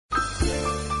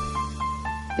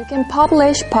You can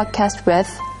publish podcast with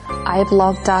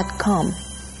iblog.com.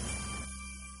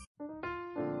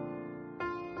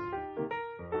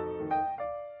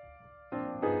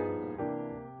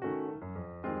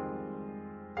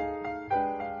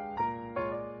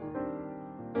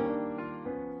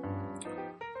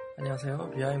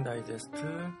 안녕하세요. 비하인드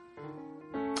다이제스트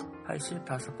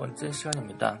 85번째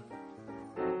시간입니다.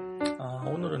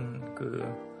 오늘은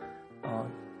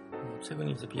최근에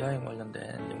이제 비하인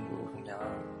관련된 연구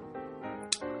그냥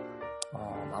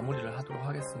마무리를 하도록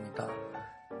하겠습니다.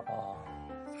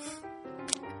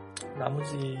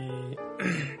 나머지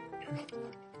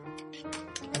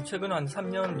최근 한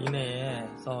 3년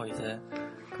이내에서 이제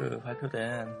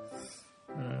발표된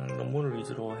논문을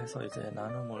위주로 해서 이제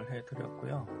나눔을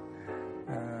해드렸고요.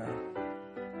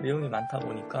 내용이 많다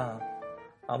보니까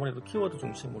아무래도 키워드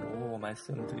중심으로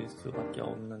말씀드릴 수밖에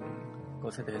없는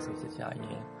것에 대해서 이제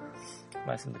아예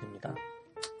말씀드립니다.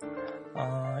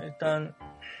 일단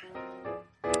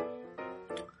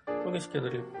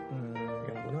소개시켜드릴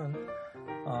연구는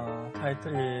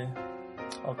타이틀이 A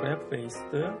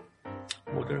Graph-Based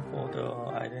Model for the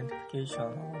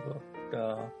Identification of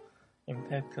the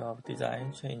Impact of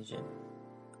Design Change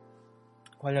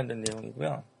관련된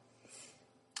내용이고요.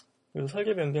 그리고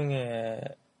설계 변경에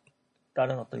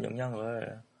따른 어떤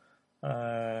영향을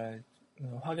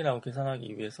확인하고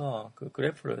계산하기 위해서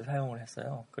그래프를 사용을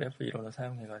했어요. 그래프 이론을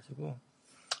사용해가지고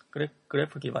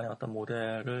그래프 기반의 어떤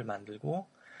모델을 만들고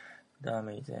그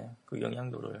다음에 이제 그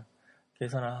영향도를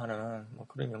계산하는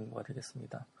그런 연구가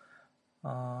되겠습니다.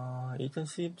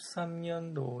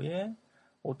 2013년도에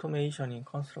오토메이션 인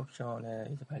컨스트럭션에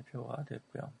이제 발표가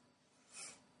됐고요.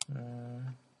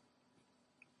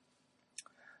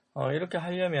 이렇게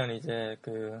하려면 이제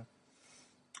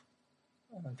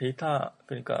데이터,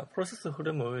 그러니까 프로세스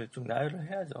흐름을 좀 나열을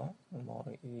해야죠.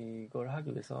 이걸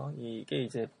하기 위해서 이게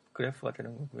이제 그래프가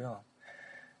되는 거고요.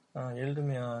 예를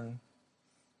들면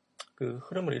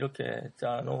흐름을 이렇게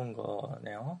짜놓은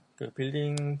거네요.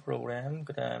 빌딩 프로그램,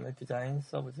 그 다음에 디자인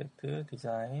서브젝트,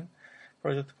 디자인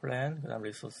프로젝트 플랜, 그 다음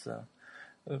리소스.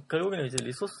 결국에는 이제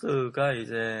리소스가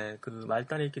이제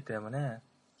말단이 있기 때문에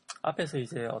앞에서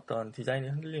이제 어떤 디자인이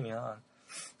흔들리면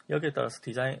여기에 따라서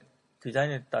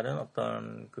디자인에 따른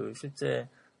어떤 실제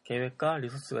계획과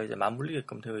리소스가 이제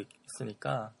맞물리게끔 되어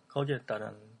있으니까 거기에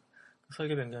따른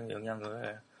설계 변경의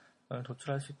영향을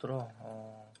도출할 수 있도록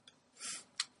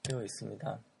되어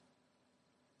있습니다.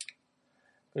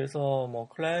 그래서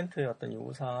클라이언트의 어떤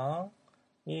요구사항이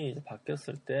이제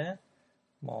바뀌었을 때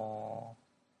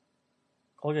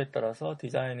거기에 따라서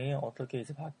디자인이 어떻게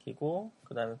이제 바뀌고,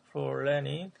 그 다음에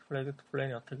프로젝트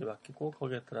플랜이 어떻게 바뀌고,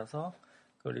 거기에 따라서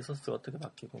리소스가 어떻게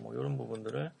바뀌고, 이런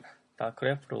부분들을 다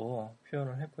그래프로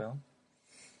표현을 했고요.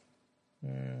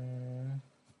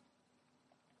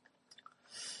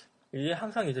 이게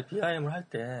항상 이제 BIM을 할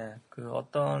때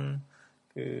어떤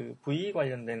V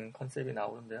관련된 컨셉이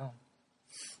나오는데요.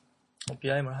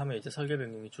 BIM을 하면 이제 설계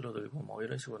변경이 줄어들고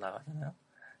이런 식으로 나가잖아요.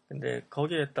 근데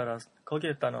거기에 따른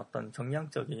어떤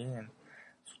정량적인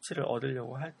수치를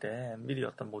얻으려고 할 때 미리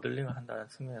어떤 모델링을 한다는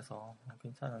측면에서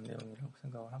괜찮은 내용이라고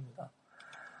생각을 합니다.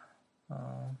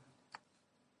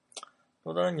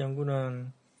 또 다른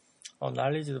연구는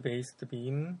Knowledge Based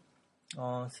Beam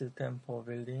System for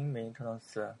Building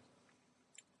Maintenance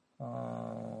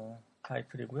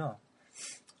타이틀이고요.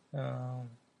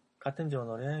 같은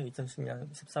저널에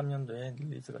 2013년도에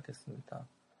릴리즈가 됐습니다.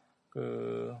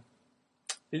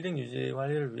 빌딩 유지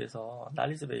관리를 위해서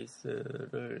날리지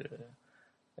베이스를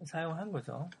사용한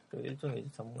거죠. 일종의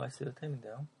전문가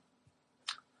시스템인데요.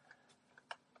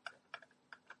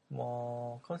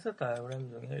 컨셉 다이어그램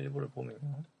중에 일부를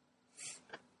보면,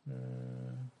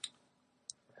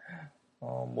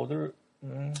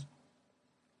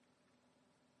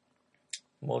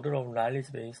 Model of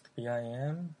Knowledge Based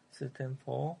BIM System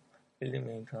for Building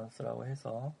Maintenance라고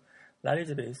해서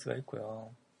Knowledge Base가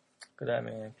있고요. 그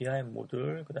다음에 BIM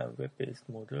모듈, 그 다음에 웹 베이스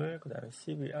모듈, 그 다음에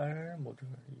CBR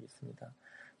모듈이 있습니다.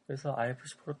 그래서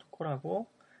IFC 프로토콜하고,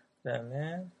 그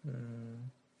다음에,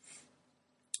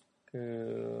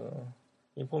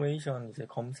 인포메이션 이제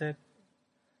검색에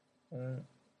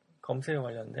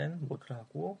관련된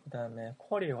모듈하고, 그 다음에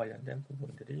쿼리에 관련된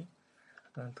부분들이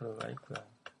들어가 있고요.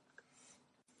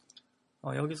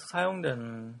 여기서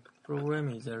사용된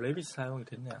프로그램이 이제 레빗이 사용이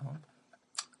됐네요.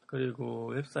 그리고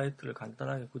웹사이트를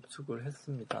간단하게 구축을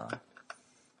했습니다.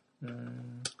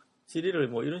 질의를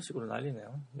이런 식으로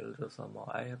날리네요. 예를 들어서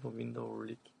I have a window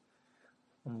leak,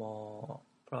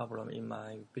 problem in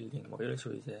my building, 이런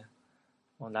식으로 이제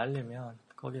날리면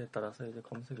거기에 따라서 이제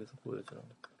검색해서 보여주는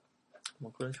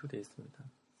그런 식으로 되어 있습니다.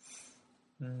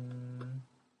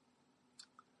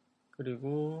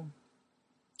 그리고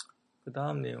그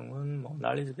다음 내용은 뭐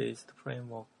knowledge based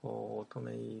framework for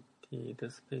automated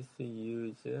space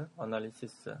use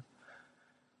analysis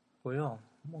고요.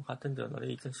 뭐 같은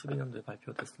저널이 2012년도에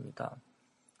발표됐습니다.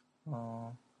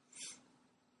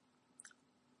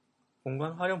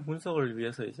 공간 활용 분석을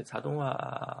위해서 이제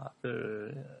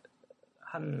자동화를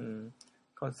한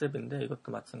컨셉인데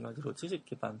이것도 마찬가지로 지식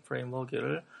기반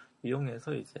프레임워크를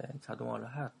이용해서 이제 자동화를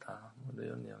하였다. 뭐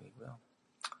이런 내용이고요.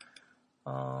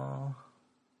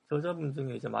 저자분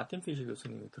중에 이제 마틴 피시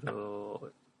교수님이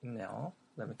들어있네요.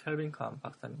 그 다음에 켈빈 캄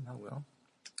박사님 하고요.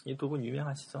 이 두 분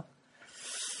유명하시죠?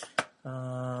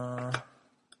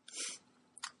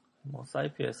 뭐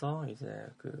사이피에서 이제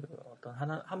그 어떤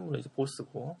한 분은 이제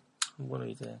보스고 한 분은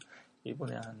이제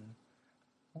이번에 한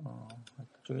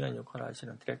중요한 역할을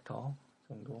하시는 디렉터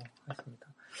정도 하십니다.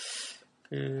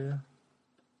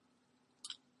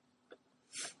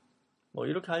 뭐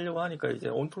이렇게 하려고 하니까 이제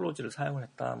온톨로지를 사용을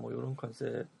했다. 뭐 이런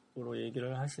컨셉으로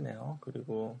얘기를 하시네요.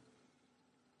 그리고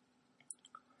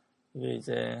이게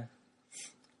이제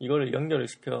이거를 연결을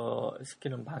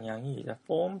시키는 방향이 이제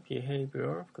form,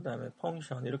 behavior, 그 다음에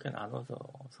function 이렇게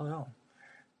나눠서요.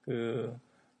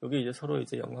 여기 이제 서로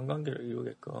이제 연관관계를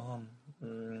이루게끔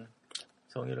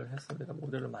정의를 했습니다.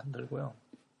 모델을 만들고요.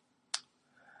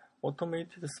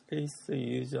 Automated Space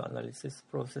Use Analysis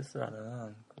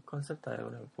Process라는 그 컨셉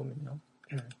다이어그램을 보면요.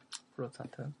 플로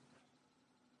차트.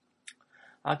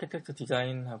 아키텍처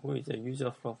디자인하고 이제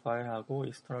유저 프로파일하고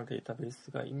익스터널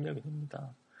데이터베이스가 입력이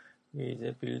됩니다. 이게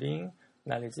이제 빌딩,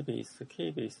 knowledge base,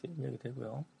 K 베이스 입력이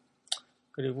되고요.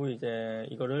 그리고 이제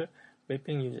이거를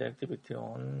mapping user activity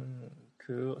on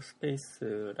그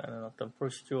space라는 어떤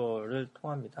프로시저를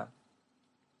통합니다.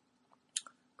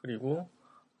 그리고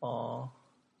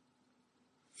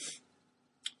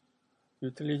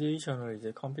유틸리제이션을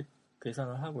이제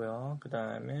계산을 하고요. 그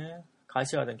다음에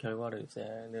가시화된 결과를 이제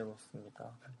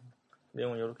내놓습니다.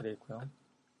 내용은 이렇게 되어 있고요.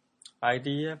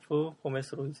 IDF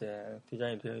포맷으로 이제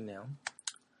디자인이 되어 있네요.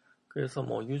 그래서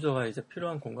뭐 유저가 이제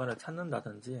필요한 공간을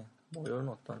찾는다든지 뭐 이런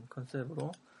어떤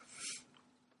컨셉으로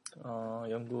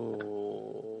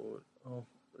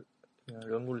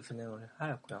연구를 진행을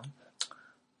하였고요.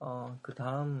 그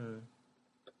다음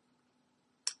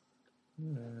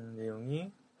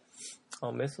내용이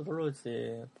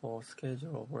methodology for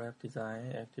schedule overlap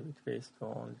design activity based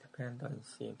on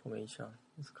dependency information.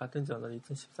 그래서 같은 저널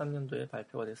 2013년도에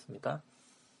발표가 됐습니다.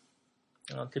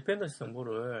 디펜던시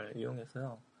정보를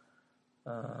이용해서요.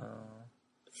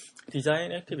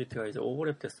 디자인 액티비티가 이제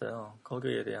오버랩 됐어요.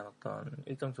 거기에 대한 어떤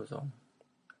일정 조정,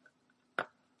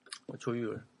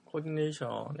 조율,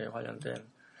 코디네이션에 관련된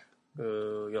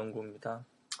그 연구입니다.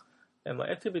 뭐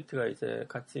액티비티가 이제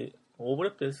같이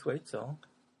오버랩 될 수가 있죠.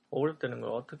 오버랩 되는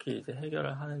걸 어떻게 이제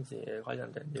해결을 하는지에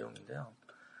관련된 내용인데요.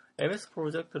 MS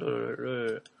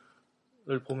프로젝트를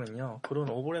보면요. 그런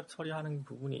오버랩 처리하는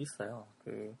부분이 있어요.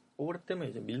 그 오버랩 때문에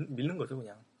이제 밀는 거죠,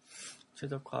 그냥.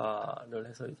 최적화를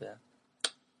해서 이제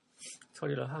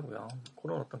처리를 하고요.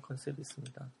 그런 어떤 컨셉이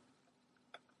있습니다.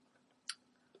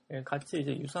 같이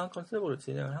이제 유사한 컨셉으로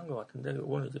진행을 한 것 같은데,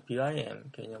 이거는 이제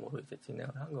BIM 개념으로 이제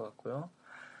진행을 한 것 같고요.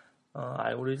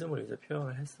 알고리즘을 이제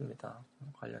표현을 했습니다.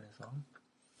 관련해서.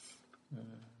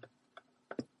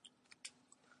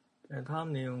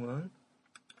 다음 내용은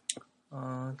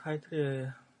타이틀에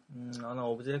an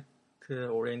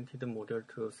object-oriented model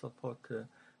to support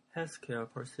healthcare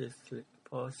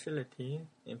facility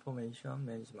information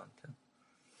management.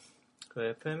 그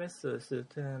FMS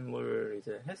시스템을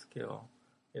이제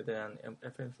헬스케어에 대한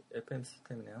FM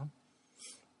시스템이네요.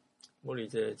 뭘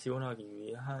이제 지원하기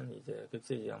위한 이제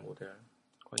객체지향 모델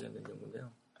관련된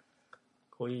연구인데요.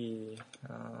 거의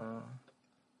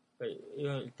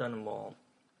이건 일단은 뭐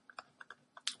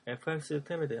FM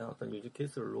시스템에 대한 어떤 유즈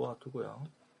케이스를 놓아두고요.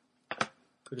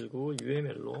 그리고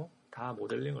UML로 다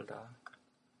모델링을 다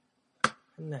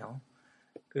했네요.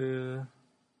 그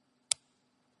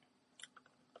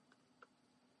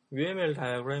UML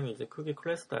다이어그램이 이제 크게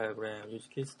클래스 다이어그램, 유즈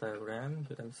케이스 다이어그램,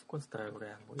 그 다음에 시퀀스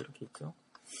다이어그램 뭐 이렇게 있죠.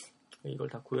 이걸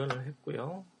다 구현을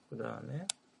했고요. 그 다음에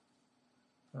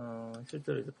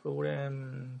실제로 이제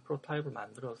프로타입을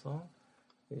만들어서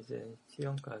이제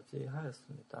지원까지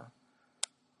하였습니다.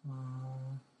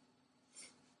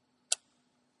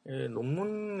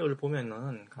 논문을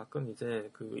보면은 가끔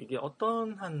이제 이게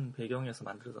어떤 한 배경에서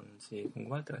만들어졌는지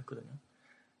궁금할 때가 있거든요.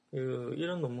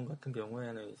 이런 논문 같은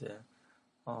경우에는 이제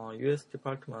US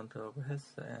Department of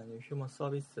Health and Human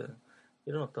Service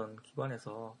이런 어떤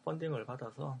기관에서 펀딩을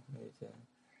받아서 이제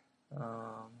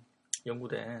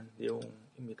연구된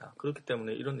내용입니다. 그렇기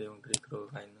때문에 이런 내용들이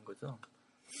들어가 있는 거죠.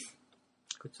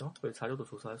 그렇죠? 자료도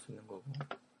조사할 수 있는 거고.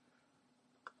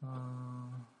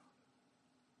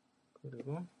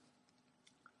 그리고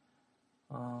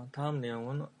다음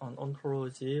내용은 An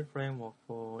Ontology Framework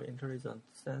for Intelligent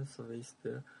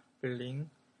Sense-Based Building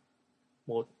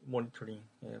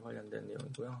Monitoring에 관련된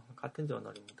내용이고요. 같은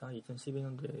저널입니다.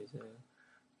 2012년도에 이제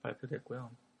발표됐고요.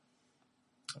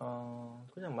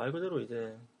 그냥 말 그대로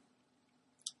이제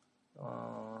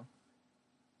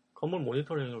건물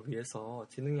모니터링을 위해서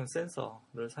지능형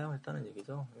센서를 사용했다는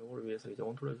얘기죠. 이걸 위해서 이제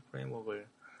온톨로지 프레임워크를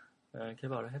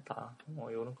개발을 했다.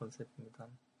 이런 컨셉입니다.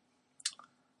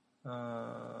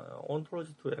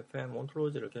 온톨로지 to FM,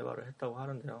 온톨로지를 개발을 했다고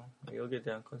하는데요. 여기에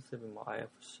대한 컨셉이 뭐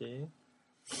IFC,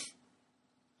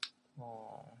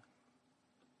 뭐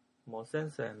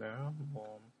센스 ML,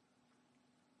 뭐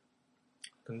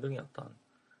등등의 어떤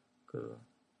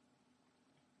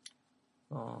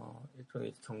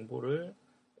일종의 정보를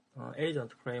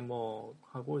에이전트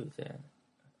프레임워크하고 이제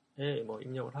뭐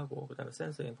입력을 하고 그 다음에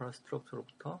센서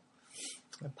인프라스트럭처로부터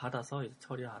받아서 이제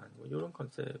처리하는 뭐 이런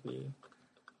컨셉이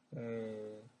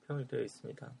표현이 되어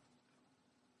있습니다.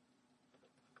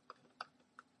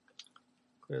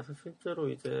 그래서 실제로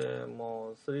이제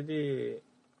뭐 3D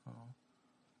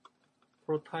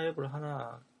프로타입을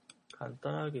하나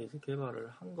간단하게 이제 개발을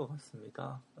한 것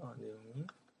같습니다. 내용이.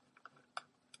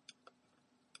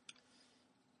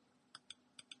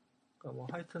 그러니까 뭐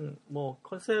하여튼 뭐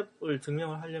컨셉을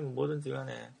증명을 하려면 뭐든지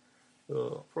간에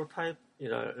그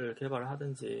프로타입을 개발을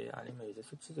하든지 아니면 이제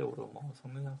수치적으로 뭐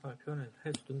성능 향상을 표현을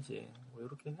해주든지 뭐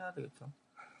이렇게 해야 되겠죠.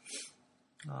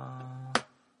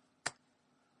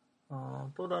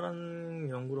 또 다른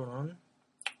연구로는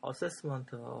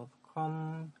Assessment of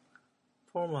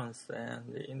Conformance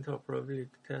and Interoperability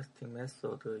Testing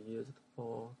Method Used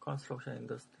for Construction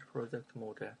Industry Project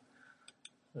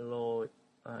Model로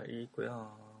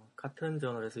있고요. 같은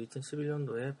저널에서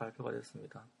 2011년도에 발표가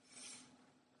됐습니다.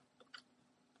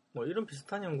 뭐 이런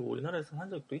비슷한 연구 우리나라에서 한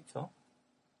적도 있죠.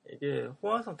 이게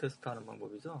호환성 테스트하는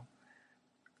방법이죠.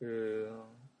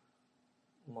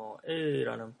 뭐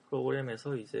A라는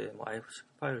프로그램에서 이제 뭐 IFC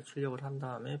파일을 출력을 한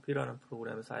다음에 B라는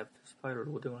프로그램에서 IFC 파일을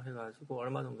로딩을 해가지고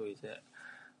얼마 정도 이제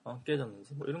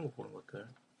깨졌는지 뭐 이런 거 보는 것들,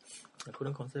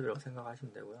 그런 컨셉이라고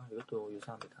생각하시면 되고요. 이것도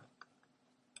유사합니다.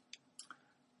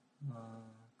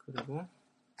 그리고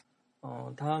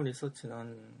다음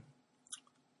리서치는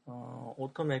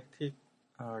Automatic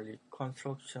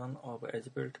Reconstruction of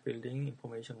As-Built Building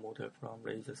Information Model from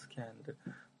Laser Scanned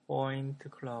Point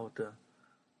Cloud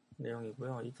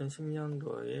내용이고요.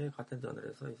 2010년도에 같은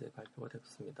저널에서 이제 발표가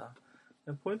됐습니다.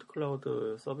 포인트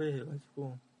클라우드 서베이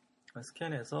해가지고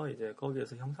스캔해서 이제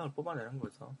거기에서 형상을 뽑아내는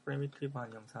거죠.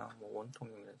 프리미티브한 형상, 뭐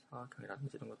원통형의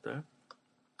사각형이라든지 이런 것들.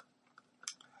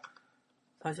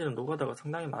 사실은 노가다가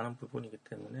상당히 많은 부분이기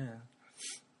때문에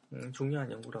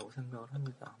중요한 연구라고 생각을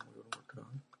합니다. 뭐 이런 것들은.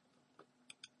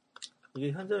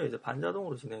 이게 현재는 이제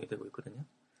반자동으로 진행이 되고 있거든요.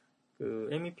 그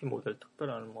MEP 모델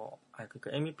특별한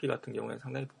그러니까 MEP 같은 경우에는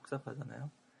상당히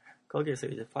복잡하잖아요. 거기에서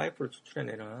이제 파이프를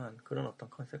추출해내는 그런 어떤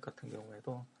컨셉 같은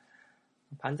경우에도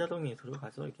반자동이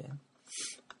들어가죠, 이게.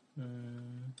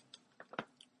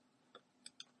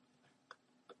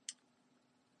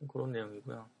 그런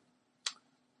내용이고요.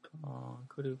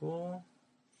 그리고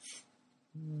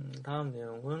다음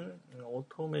내용은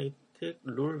Automatic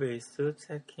Rule-Based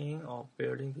Checking of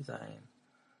Building Design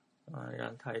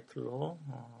이란 타이틀로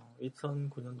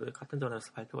 2009년도에 같은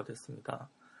저널에서 발표가 됐습니다.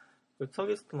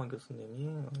 척이스트만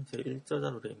교수님이 제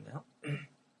 1저자로 되어 있네요.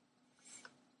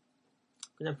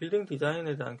 그냥 빌딩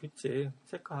디자인에 대한 규칙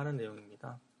체크하는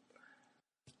내용입니다.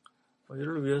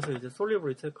 이를 위해서 이제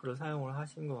솔리브리 체크를 사용을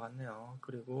하신 것 같네요.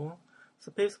 그리고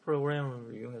스페이스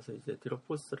프로그램을 이용해서 이제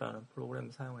디로포스라는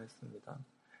프로그램을 사용했습니다.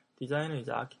 디자인은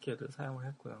이제 아키캐드를 사용을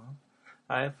했고요.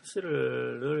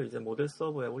 IFC를 이제 모델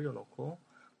서버에 올려놓고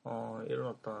이런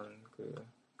어떤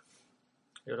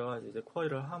여러 가지 이제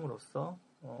쿼리를 함으로써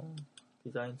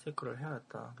디자인 체크를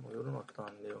해야겠다. 뭐 이런 어떤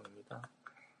내용입니다.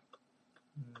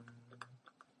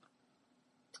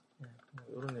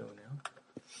 이런 내용이네요.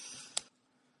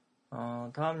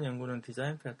 다음 연구는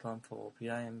디자인 패턴 for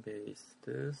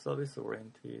BIM-based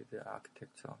Service-Oriented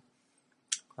Architecture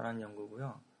관한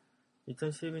연구고요.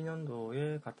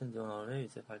 2012년도에 같은 저널에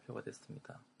이제 발표가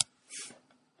됐습니다.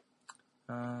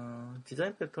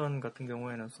 디자인 패턴 같은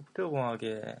경우에는 소프트웨어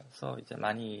공학에서 이제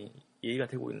많이 얘기가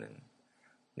되고 있는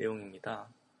내용입니다.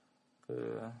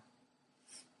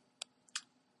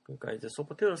 그러니까 이제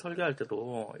소프트웨어를 설계할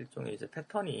때도 일종의 이제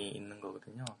패턴이 있는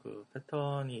거거든요. 그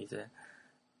패턴이 이제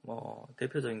뭐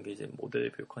대표적인 게 이제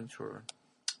모델 뷰 컨트롤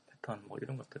패턴 뭐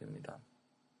이런 것들입니다.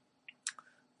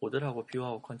 모델하고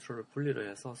뷰하고 컨트롤을 분리를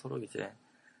해서 서로 이제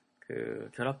그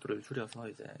결합도를 줄여서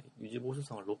이제 유지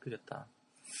보수성을 높이겠다.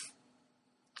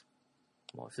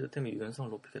 뭐 시스템의 유연성을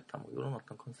높이겠다. 뭐 이런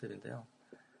어떤 컨셉인데요.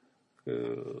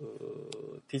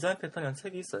 그 디자인 패턴이라는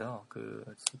책이 있어요.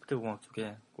 그 기프트공학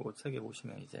쪽에 그 책에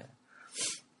보시면 이제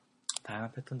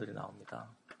다양한 패턴들이 나옵니다.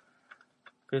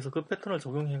 그래서 그 패턴을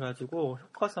적용해가지고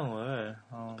효과성을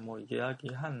뭐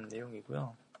이야기한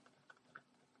내용이고요.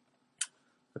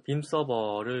 빔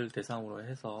서버를 대상으로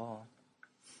해서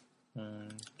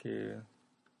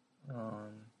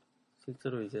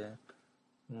실제로 이제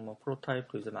뭐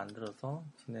프로타입도 이제 만들어서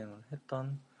진행을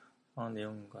했던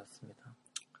내용인 것 같습니다.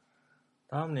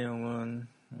 다음 내용은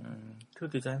To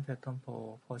design pattern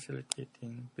for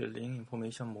facilitating building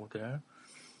information model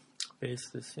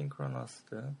based synchronous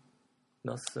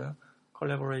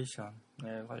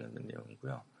collaboration에 관련된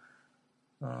내용이고요.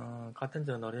 같은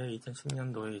저널에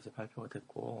 2010년도에 이제 발표가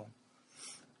됐고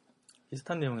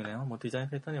비슷한 내용이네요. 뭐 디자인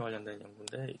패턴에 관련된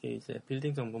연구인데 이게 이제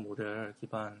빌딩 정보 모델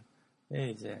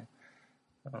기반의 이제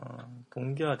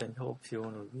동기화된 협업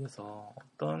지원을 위해서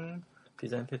어떤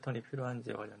디자인 패턴이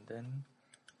필요한지에 관련된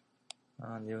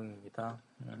내용입니다.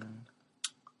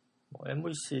 뭐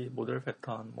MVC 모델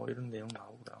패턴 뭐 이런 내용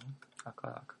나오고요.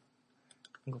 아까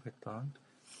언급했던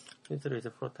실제로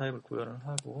이제 프로타입을 구현을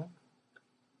하고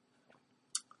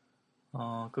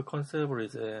그 컨셉으로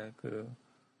이제 그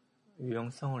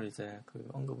유형성을 이제 그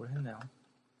언급을 했네요.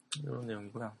 이런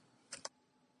내용이고요.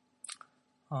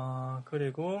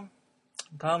 그리고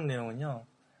다음 내용은요.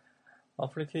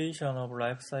 Application of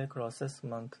Life Cycle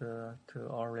Assessment to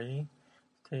Early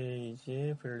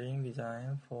Stage Building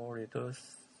Design for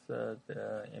Reduced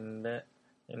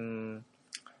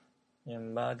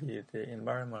Embodied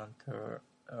Environmental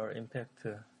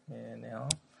Impact이네요.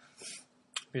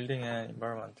 Building and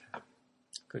Environment.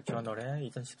 그 저널에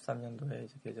 2013년도에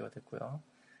이제 게재가 됐고요.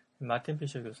 마틴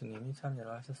피셔 교수님이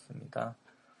참여를 하셨습니다.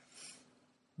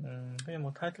 그냥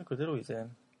뭐 타이틀 그대로 이제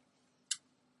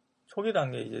초기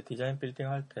단계 이제 디자인 빌딩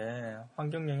할 때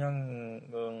환경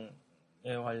영향에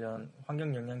관련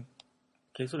환경 영향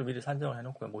계수를 미리 산정을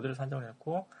해놓고요. 모델을 산정을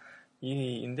했고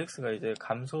이 인덱스가 이제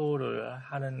감소를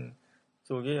하는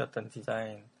쪽의 어떤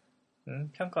디자인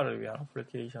평가를 위한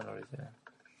어플리케이션을 이제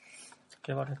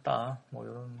개발했다. 뭐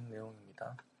이런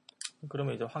내용입니다.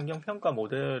 그러면 이제 환경평가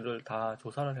모델을 다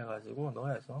조사를 해가지고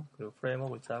넣어야죠. 그리고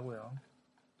프레임워크를 짜고요.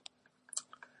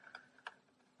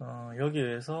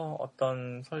 여기에서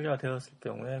어떤 설계가 되었을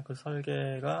경우에 그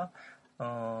설계가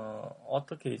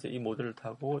어떻게 이제 이 모델을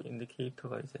타고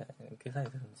인디케이터가 이제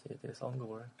계산이 되는지에 대해서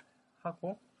언급을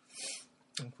하고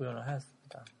구현을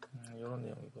하였습니다. 이런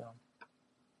내용이고요.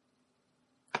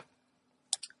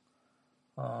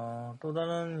 또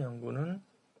다른 연구는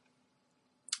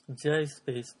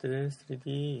GIS-based 3D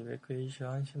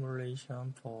evacuation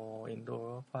simulation for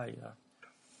indoor fire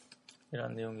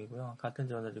이라는 내용이고요. 같은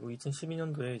저널이고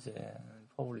 2012년도에 이제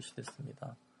퍼블리시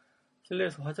됐습니다.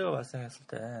 실내에서 화재가 발생했을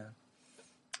때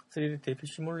 3D 대피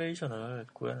시뮬레이션을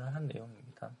구현을 한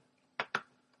내용입니다.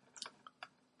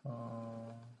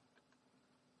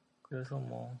 그래서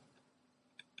뭐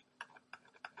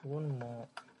이건 뭐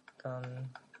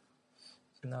일단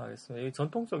지나가겠습니다. 이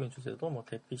전통적인 주제도 뭐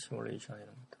대피 시뮬레이션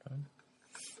이런 것들은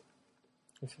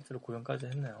실제로 구현까지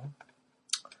했네요.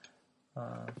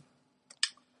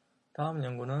 다음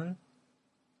연구는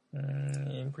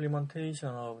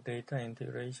Implementation of Data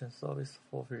Integration Service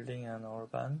for Building and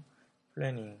Urban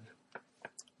Planning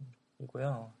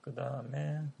이고요. 그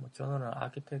다음에 뭐 저널은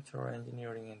Architectural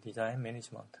Engineering and Design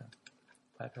Management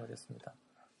발표가 됐습니다.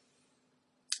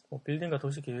 뭐 빌딩과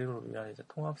도시 계획을 위한 이제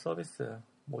통합 서비스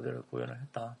모델을 구현을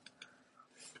했다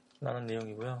라는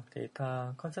내용이고요.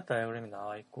 데이터 컨셉 다이어그램이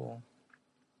나와 있고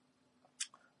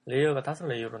레이어가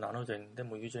 5레이어로 나눠져 있는데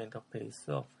뭐 유저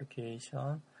인터페이스,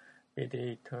 어플리케이션,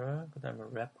 메디에이터, 그 다음에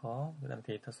래퍼, 그 다음에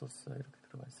데이터 소스 이렇게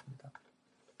들어가 있습니다.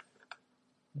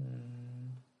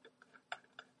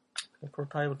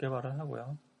 프로타입을 개발을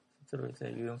하고요. 실제로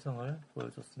이제 유형성을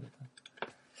보여줬습니다.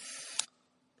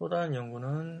 또 다른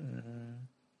연구는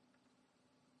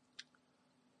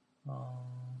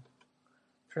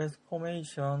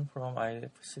Transformation from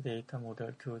IFC data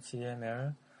model to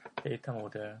GML data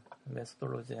model,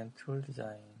 methodology and tool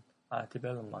design,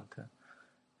 development.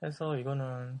 해서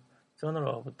이거는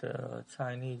Journal of the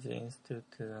Chinese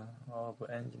Institute of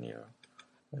Engineer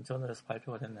저널에서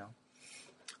발표가 됐네요.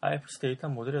 IFC 데이터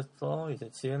모델에서 이제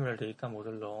GML 데이터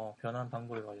모델로 변환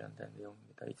방법에 관련된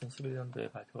내용입니다.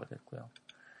 2011년도에 발표가 됐고요.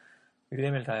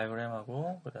 UML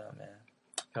다이어그램하고 그 다음에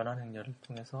변환 행렬을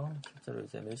통해서 실제로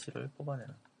이제 메시를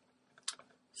뽑아내는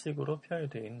식으로 표현이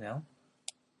되어 있네요.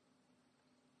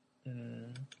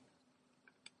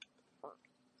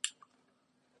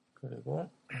 그리고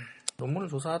논문을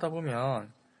조사하다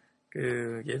보면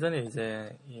그 예전에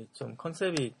이제 좀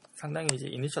컨셉이 상당히 이제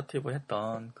이니셔티브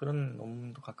했던 그런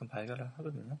논문도 가끔 발견을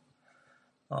하거든요.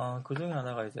 그 중에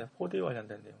하나가 이제 4D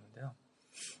관련된 내용인데요.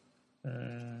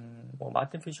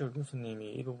 마틴 피셔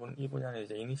교수님이 이 분야에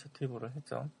이제 이니셔티브를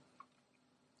했죠.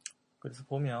 그래서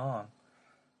보면,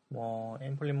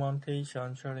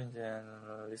 implementation challenge and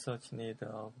research need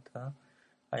of the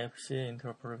IFC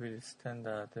interoperability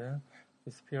standard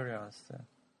experience.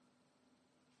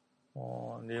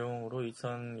 내용으로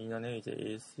 2002년에 이제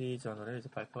ASE 저널에 이제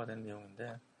발표가 된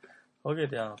내용인데, 거기에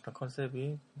대한 어떤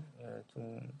컨셉이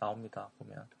좀 나옵니다,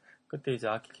 보면. 그때 이제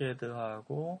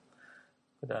아키캐드하고,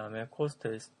 그 다음에 Cost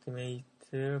Estimate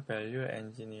Value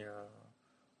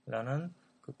Engineer라는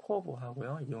그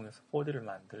코어부하고요, 이용해서 4D를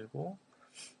만들고,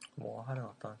 하는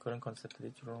어떤 그런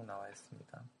컨셉들이 주로 나와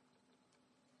있습니다.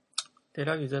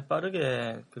 대략 이제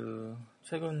빠르게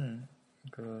최근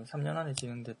 3년 안에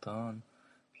진행됐던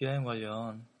BIM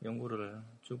관련 연구를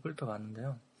쭉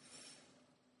훑어봤는데요.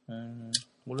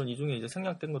 물론 이 중에 이제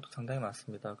생략된 것도 상당히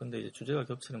많습니다. 근데 이제 주제가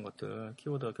겹치는 것들,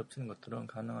 키워드가 겹치는 것들은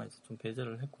가능한 이제 좀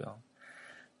배제를 했고요.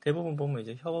 대부분 보면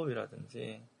이제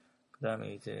협업이라든지, 그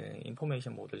다음에 이제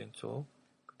인포메이션 모델링 쪽,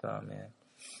 그 다음에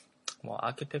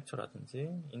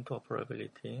아키텍처라든지,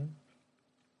 인터오퍼러빌리티,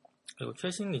 그리고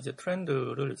최신 이제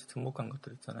트렌드를 이제 접목한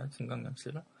것들 있잖아요.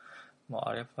 진강염실,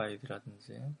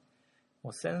 RFID라든지,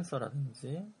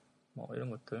 센서라든지,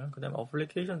 이런 것들. 그 다음에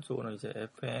어플리케이션 쪽으로는 이제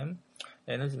FM,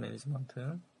 에너지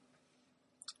매니지먼트,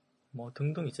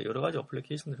 등등 이제 여러 가지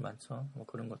어플리케이션들이 많죠.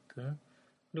 그런 것들.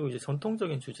 그리고 이제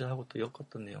전통적인 주제하고 또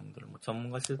엮었던 내용들,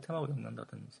 전문가 시스템하고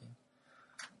엮는다든지,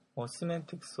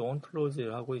 시멘틱스,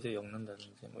 온톨로지하고 이제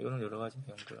엮는다든지, 이런 여러 가지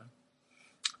내용들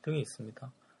등이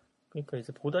있습니다. 그러니까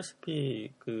이제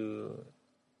보다시피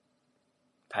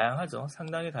다양하죠.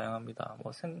 상당히 다양합니다.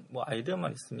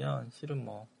 아이디어만 있으면 실은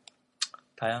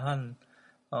다양한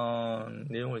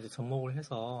내용을 이제 접목을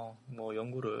해서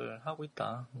연구를 하고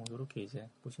있다. 이렇게 이제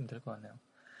보시면 될 것 같네요.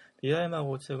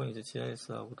 BIM하고 최근 이제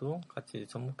GIS하고도 같이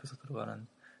접목해서 들어가는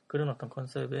그런 어떤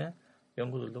컨셉의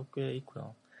연구들도 꽤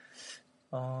있고요.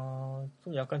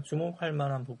 좀 약간 주목할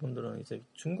만한 부분들은 이제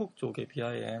중국 쪽의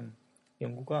BIM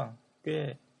연구가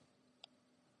꽤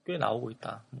나오고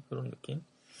있다. 이런 느낌.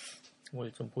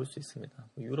 뭘 좀 볼 수 있습니다.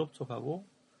 유럽 쪽하고,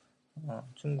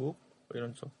 중국,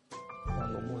 이런 쪽.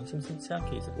 너무 심심치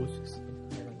않게 이제 볼 수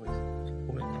있습니다. 이런 거 이제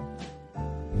보면요.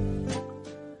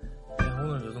 네,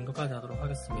 오늘 이 정도까지 하도록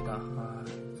하겠습니다.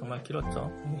 정말 길었죠?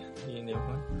 이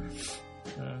내용은.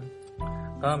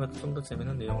 다음에 또 좀 더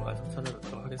재밌는 내용을 가지고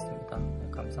찾아뵙도록 하겠습니다. 네,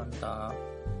 감사합니다.